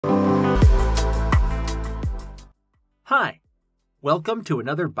Hi, welcome to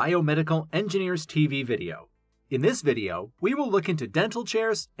another Biomedical Engineers TV video. In this video, we will look into dental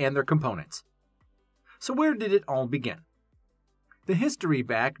chairs and their components. So where did it all begin? The history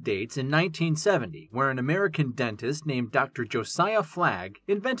back dates in 1970, where an American dentist named Dr. Josiah Flagg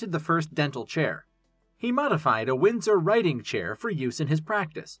invented the first dental chair. He modified a Windsor writing chair for use in his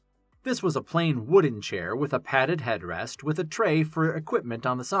practice. This was a plain wooden chair with a padded headrest with a tray for equipment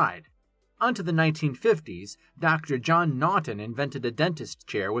on the side. Onto the 1950s, Dr. John Naughton invented a dentist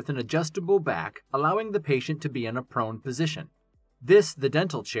chair with an adjustable back, allowing the patient to be in a prone position. The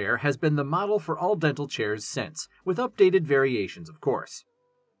dental chair, has been the model for all dental chairs since, with updated variations, of course.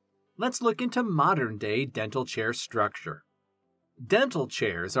 Let's look into modern-day dental chair structure. Dental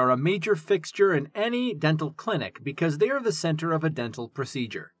chairs are a major fixture in any dental clinic because they are the center of a dental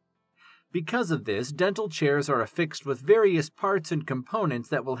procedure. Because of this, dental chairs are affixed with various parts and components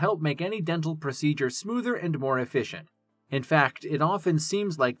that will help make any dental procedure smoother and more efficient. In fact, it often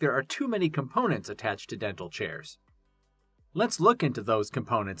seems like there are too many components attached to dental chairs. Let's look into those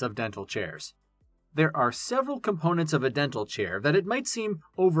components of dental chairs. There are several components of a dental chair that it might seem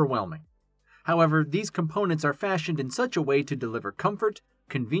overwhelming. However, these components are fashioned in such a way to deliver comfort,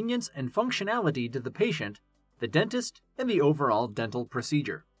 convenience, and functionality to the patient, the dentist, and the overall dental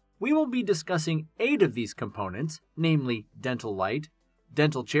procedure. We will be discussing 8 of these components, namely dental light,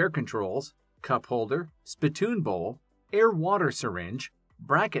 dental chair controls, cup holder, spittoon bowl, air-water syringe,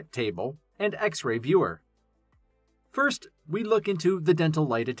 bracket table, and X-ray viewer. First, we look into the dental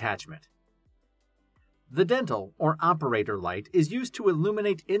light attachment. The dental or operator light is used to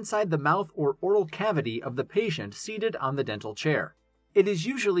illuminate inside the mouth or oral cavity of the patient seated on the dental chair. It is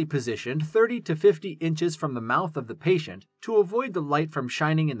usually positioned 30 to 50 inches from the mouth of the patient to avoid the light from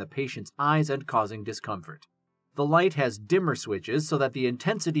shining in the patient's eyes and causing discomfort. The light has dimmer switches so that the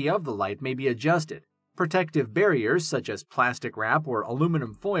intensity of the light may be adjusted. Protective barriers such as plastic wrap or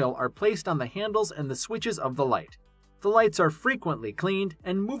aluminum foil are placed on the handles and the switches of the light. The lights are frequently cleaned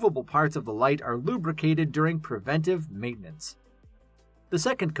and movable parts of the light are lubricated during preventive maintenance. The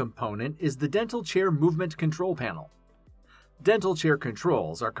second component is the dental chair movement control panel. Dental chair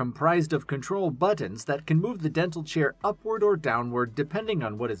controls are comprised of control buttons that can move the dental chair upward or downward depending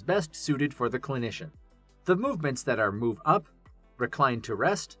on what is best suited for the clinician. The movements that are move up, recline to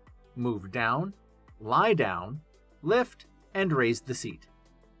rest, move down, lie down, lift, and raise the seat.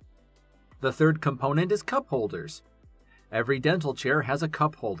 The third component is cup holders. Every dental chair has a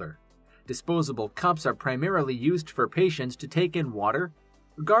cup holder. Disposable cups are primarily used for patients to take in water,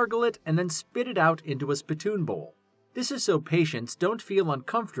 gargle it, and then spit it out into a spittoon bowl. This is so patients don't feel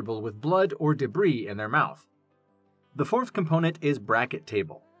uncomfortable with blood or debris in their mouth. The fourth component is bracket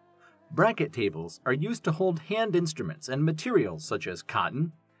table. Bracket tables are used to hold hand instruments and materials such as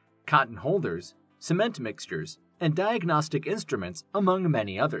cotton holders, cement mixtures, and diagnostic instruments, among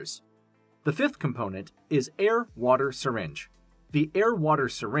many others. The fifth component is air-water syringe. The air-water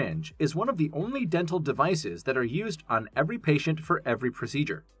syringe is one of the only dental devices that are used on every patient for every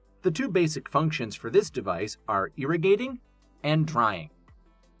procedure. The 2 basic functions for this device are irrigating and drying.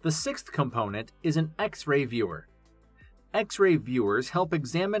 The sixth component is an X-ray viewer. X-ray viewers help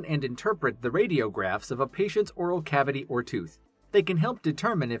examine and interpret the radiographs of a patient's oral cavity or tooth. They can help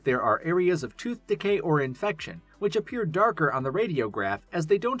determine if there are areas of tooth decay or infection, which appear darker on the radiograph as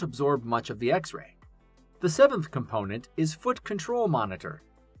they don't absorb much of the X-ray. The seventh component is foot control monitor.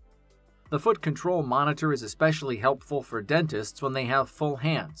 The foot control monitor is especially helpful for dentists when they have full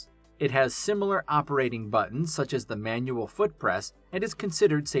hands. It has similar operating buttons such as the manual foot press and is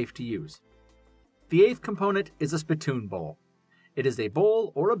considered safe to use. The eighth component is a spittoon bowl. It is a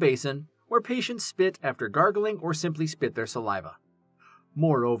bowl or a basin where patients spit after gargling or simply spit their saliva.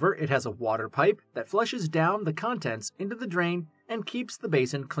 Moreover, it has a water pipe that flushes down the contents into the drain and keeps the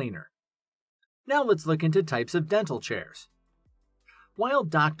basin cleaner. Now let's look into types of dental chairs. While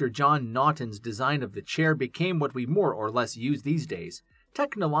Dr. John Naughton's design of the chair became what we more or less use these days,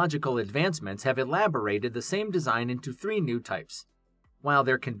 technological advancements have elaborated the same design into 3 new types. While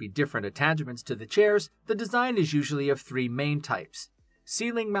there can be different attachments to the chairs, the design is usually of 3 main types: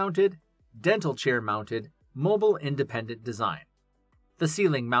 ceiling-mounted, dental chair-mounted, mobile independent design. The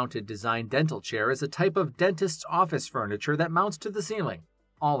ceiling-mounted design dental chair is a type of dentist's office furniture that mounts to the ceiling.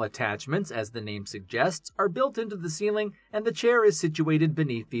 All attachments, as the name suggests, are built into the ceiling and the chair is situated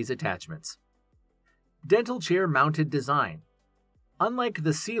beneath these attachments. Dental chair-mounted design. Unlike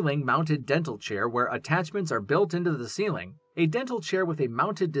the ceiling-mounted dental chair where attachments are built into the ceiling, a dental chair with a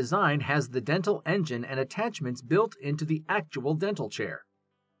mounted design has the dental engine and attachments built into the actual dental chair.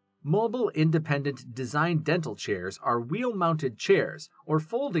 Mobile independent design dental chairs are wheel-mounted chairs or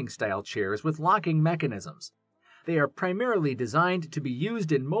folding-style chairs with locking mechanisms. They are primarily designed to be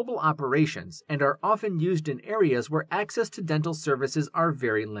used in mobile operations and are often used in areas where access to dental services are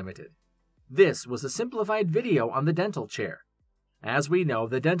very limited. This was a simplified video on the dental chair. As we know,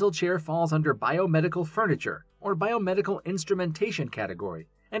 the dental chair falls under biomedical furniture or biomedical instrumentation category,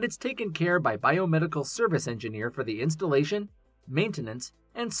 and it's taken care by biomedical service engineer for the installation, maintenance,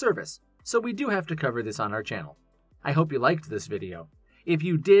 and service, so we do have to cover this on our channel. I hope you liked this video. If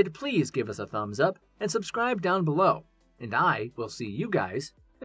you did, please give us a thumbs up and subscribe down below, and I will see you guys